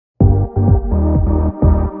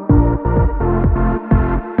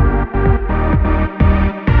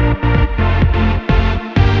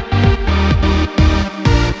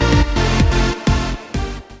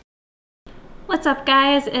What's up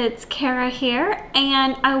guys, it's Kara here,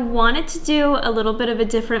 and I wanted to do a little bit of a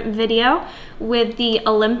different video with the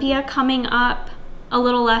Olympia coming up a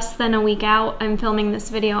little less than a week out. I'm filming this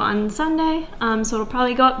video on Sunday, so it'll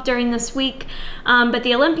probably go up during this week, but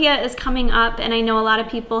the Olympia is coming up, and I know a lot of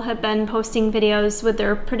people have been posting videos with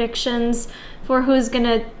their predictions for who's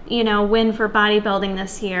gonna, win for bodybuilding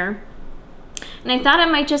this year. And I thought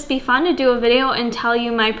it might just be fun to do a video and tell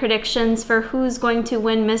you my predictions for who's going to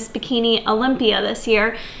win Miss Bikini Olympia this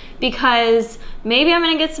year, because maybe I'm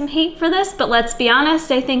gonna get some hate for this, but let's be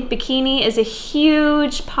honest, I think bikini is a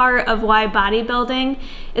huge part of why bodybuilding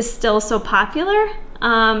is still so popular.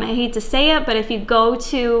 I hate to say it, but if you go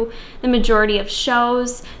to the majority of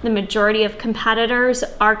shows, the majority of competitors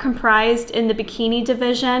are comprised in the bikini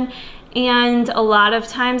division, and a lot of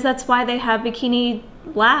times that's why they have bikini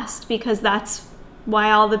last, because that's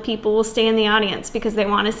why all the people will stay in the audience, because they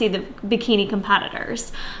want to see the bikini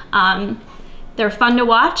competitors. They're fun to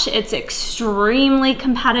watch. It's extremely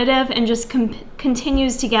competitive and just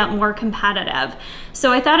continues to get more competitive.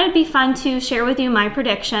 So I thought it'd be fun to share with you my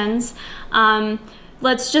predictions.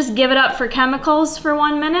 Let's just give it up for chemicals for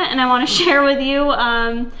 1 minute, and I want to share with you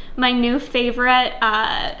my new favorite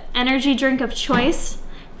energy drink of choice.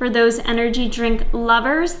 For those energy drink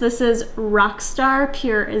lovers, this is Rockstar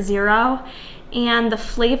Pure Zero, and the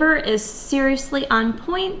flavor is seriously on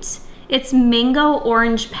point. It's mango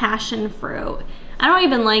orange passion fruit. I don't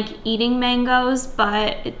even like eating mangoes,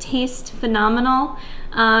 but it tastes phenomenal.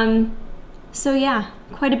 So yeah,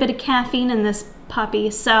 quite a bit of caffeine in this puppy.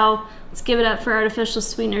 So let's give it up for artificial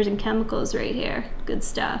sweeteners and chemicals right here. Good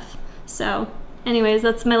stuff. So anyways,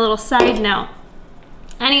 that's my little side note.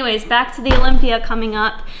 Anyways, back to the Olympia coming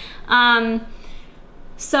up.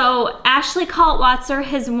 So Ashley Kaltwasser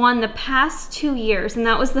has won the past 2 years, and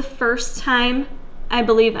that was the first time I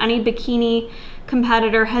believe any bikini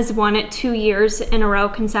competitor has won it 2 years in a row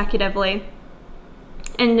consecutively.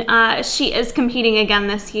 And she is competing again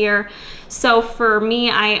this year. So for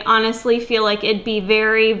me, I honestly feel like it'd be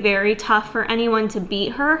very, very tough for anyone to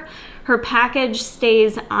beat her. Her package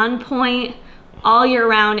stays on point all year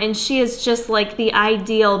round, and she is just like the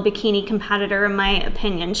ideal bikini competitor in my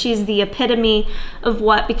opinion. She's the epitome of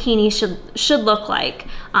what bikini should look like.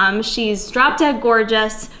 She's drop dead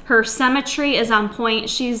gorgeous. Her symmetry is on point.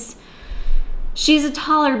 She's a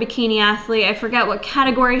taller bikini athlete. I forget what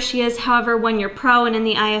category she is. However, when you're pro and in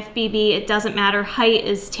the IFBB, it doesn't matter. Height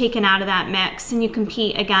is taken out of that mix, and you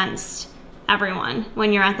compete against everyone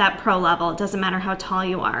when you're at that pro level. It doesn't matter how tall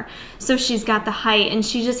you are. So she's got the height, and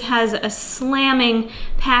she just has a slamming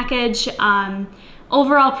package.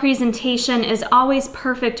 Overall presentation is always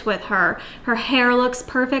perfect with her. Her hair looks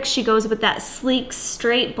perfect. She goes with that sleek,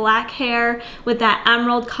 straight black hair with that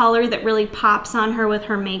emerald color that really pops on her with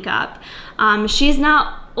her makeup. She's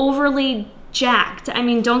not overly jacked. I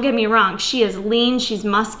mean, don't get me wrong, she is lean, she's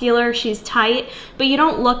muscular, she's tight, but you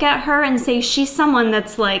don't look at her and say she's someone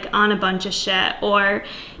that's like on a bunch of shit, or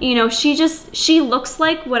she looks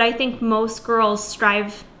like what I think most girls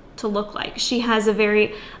strive to look like. She has a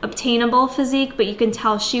very obtainable physique, but you can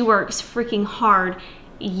tell she works freaking hard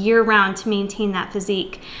year round to maintain that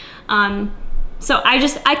physique. So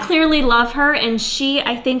I clearly love her, and she,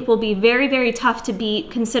 I think, will be very, very tough to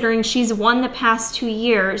beat, considering she's won the past 2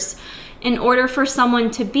 years. In order for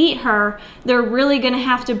someone to beat her, they're really gonna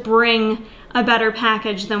have to bring a better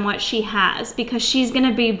package than what she has, because she's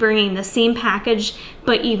gonna be bringing the same package,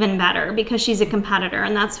 but even better, because she's a competitor,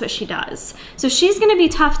 and that's what she does. So she's gonna be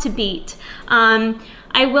tough to beat.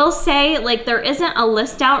 I will say, like, there isn't a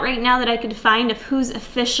list out right now that I could find of who's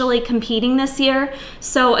officially competing this year.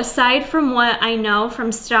 So aside from what I know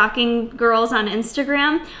from stalking girls on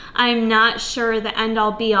Instagram, I'm not sure the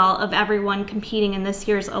end-all be-all of everyone competing in this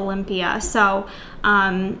year's Olympia. So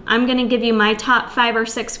I'm gonna give you my top 5 or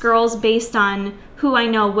 6 girls based on who I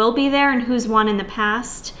know will be there and who's won in the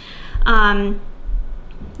past. In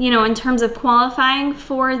terms of qualifying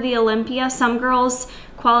for the Olympia, some girls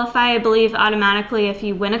qualify, I believe, automatically if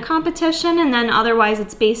you win a competition, and then otherwise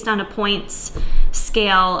it's based on a points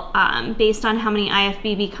scale, based on how many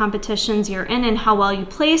IFBB competitions you're in and how well you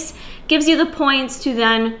place, gives you the points to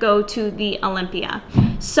then go to the Olympia.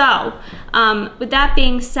 So with that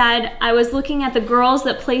being said, I was looking at the girls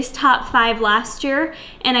that placed top 5 last year,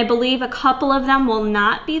 and I believe a couple of them will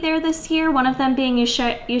not be there this year, one of them being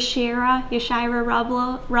Yashira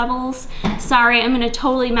Rebels. Sorry, I'm gonna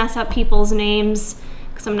totally mess up people's names,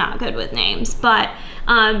 because I'm not good with names, but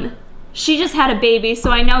she just had a baby,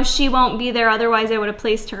 so I know she won't be there. Otherwise I would have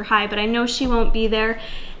placed her high, but I know she won't be there.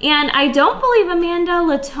 And I don't believe Amanda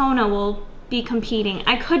Latona will be competing.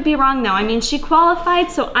 I could be wrong though. I mean, she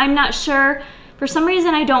qualified, so I'm not sure For some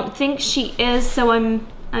reason, I don't think she is, so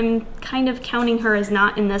I'm kind of counting her as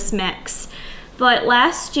not in this mix. But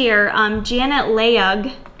last year, Janet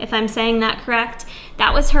Layug, if I'm saying that correct,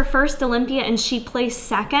 that was her first Olympia and she placed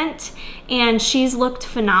second, and she's looked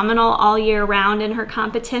phenomenal all year round in her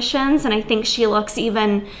competitions, and I think she looks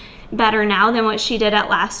even better now than what she did at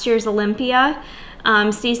last year's Olympia.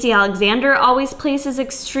 Stacey Alexander always places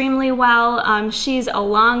extremely well. She's a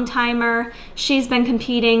long timer. She's been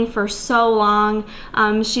competing for so long.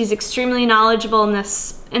 She's extremely knowledgeable in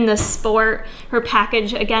this sport. Her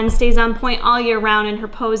package again stays on point all year round, and her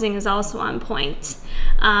posing is also on point.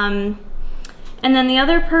 And then the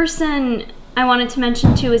other person I wanted to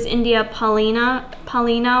mention too is India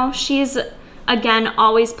Paulino. She's again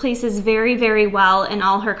always places very, very well in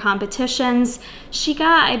all her competitions. She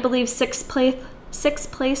got, I believe, sixth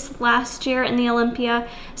place last year in the Olympia.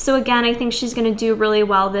 So again, I think she's gonna do really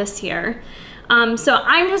well this year. So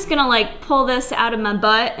I'm just gonna like pull this out of my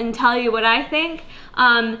butt and tell you what I think.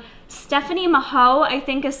 Stephanie Maho, I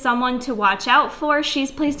think, is someone to watch out for. She's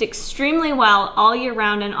placed extremely well all year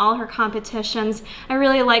round in all her competitions. I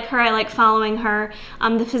really like her. I like following her.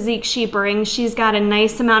 The physique she brings, she's got a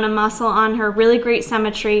nice amount of muscle on her, really great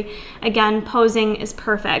symmetry. Again, posing is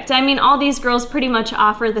perfect. I mean, all these girls pretty much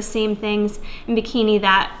offer the same things in bikini,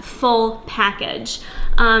 that full package.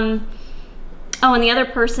 Oh, and the other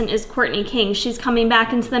person is Courtney King. She's coming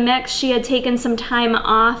back into the mix. She had taken some time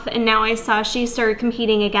off, and now I saw she started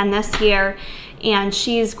competing again this year, and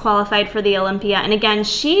she's qualified for the Olympia. And again,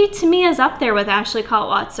 she, to me, is up there with Ashley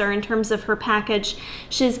Kaltwasser in terms of her package.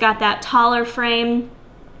 She's got that taller frame,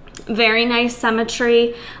 very nice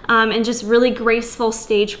symmetry, and just really graceful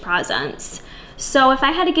stage presence. So if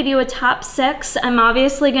I had to give you a top 6, I'm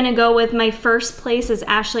obviously gonna go with my first place is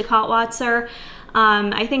Ashley Kaltwasser.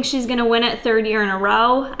 I think she's gonna win it 3rd year in a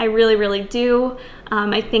row. I really, really do.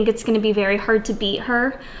 I think it's gonna be very hard to beat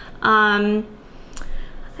her. I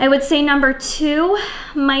would say number 2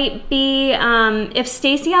 might be, if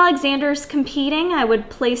Stacey Alexander's competing, I would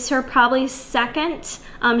place her probably 2nd.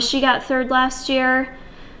 She got 3rd last year.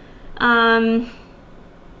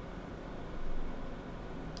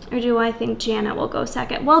 Or do I think Janet will go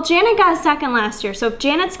 2nd? Well, Janet got 2nd last year, so if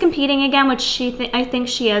Janet's competing again, which I think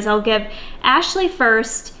she is, I'll give Ashley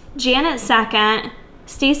 1st, Janet 2nd,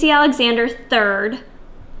 Stacey Alexander 3rd.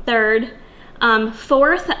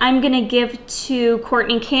 4th, I'm gonna give to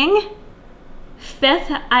Courtney King.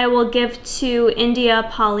 5th, I will give to India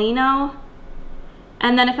Paulino.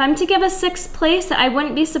 And then if I'm to give a 6th place, I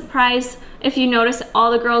wouldn't be surprised if you notice all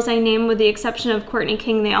the girls I named, with the exception of Courtney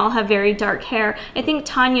King, they all have very dark hair. I think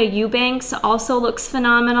Tanya Eubanks also looks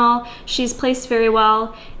phenomenal. She's placed very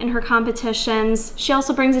well in her competitions. She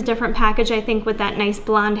also brings a different package, I think, with that nice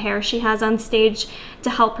blonde hair she has on stage to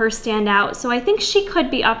help her stand out. So I think she could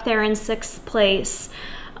be up there in 6th place.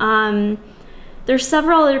 There's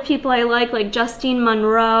several other people I like Justine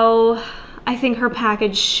Monroe. I think her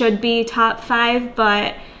package should be top 5,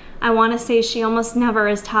 but I want to say she almost never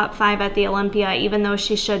is top 5 at the Olympia, even though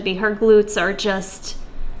she should be. Her glutes are just,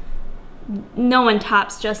 no one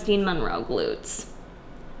tops Justine Monroe glutes.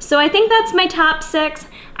 So I think that's my top 6.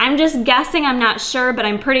 I'm just guessing, I'm not sure, but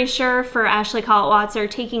I'm pretty sure for Ashley Kaltwasser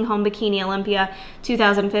taking home Bikini Olympia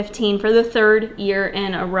 2015 for the 3rd year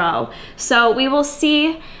in a row. So we will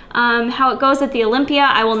see how it goes at the Olympia.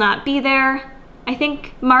 I will not be there. I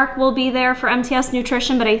think Mark will be there for MTS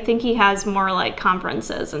Nutrition, but I think he has more like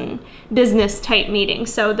conferences and business type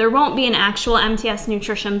meetings. So there won't be an actual MTS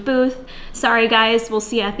Nutrition booth. Sorry guys, we'll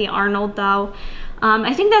see you at the Arnold though.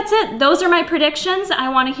 I think that's it. Those are my predictions. I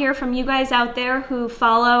want to hear from you guys out there who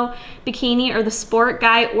follow bikini or the sport,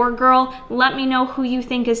 guy or girl. Let me know who you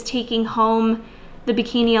think is taking home the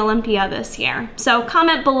Bikini Olympia this year. So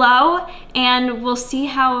comment below and we'll see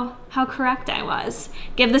how correct I was.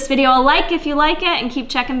 Give this video a like if you like it and keep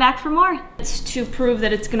checking back for more. It's to prove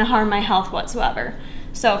that it's gonna harm my health whatsoever.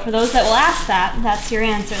 So for those that will ask that, that's your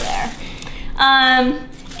answer there.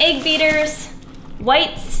 Egg beaters,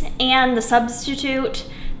 whites, and the substitute.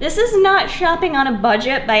 This is not shopping on a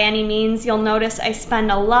budget by any means. You'll notice I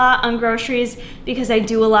spend a lot on groceries because I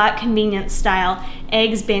do a lot convenience style.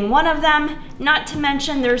 Eggs being one of them. Not to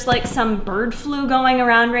mention there's like some bird flu going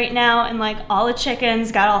around right now and like all the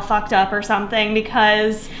chickens got all fucked up or something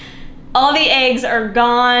because all the eggs are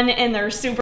gone and they're super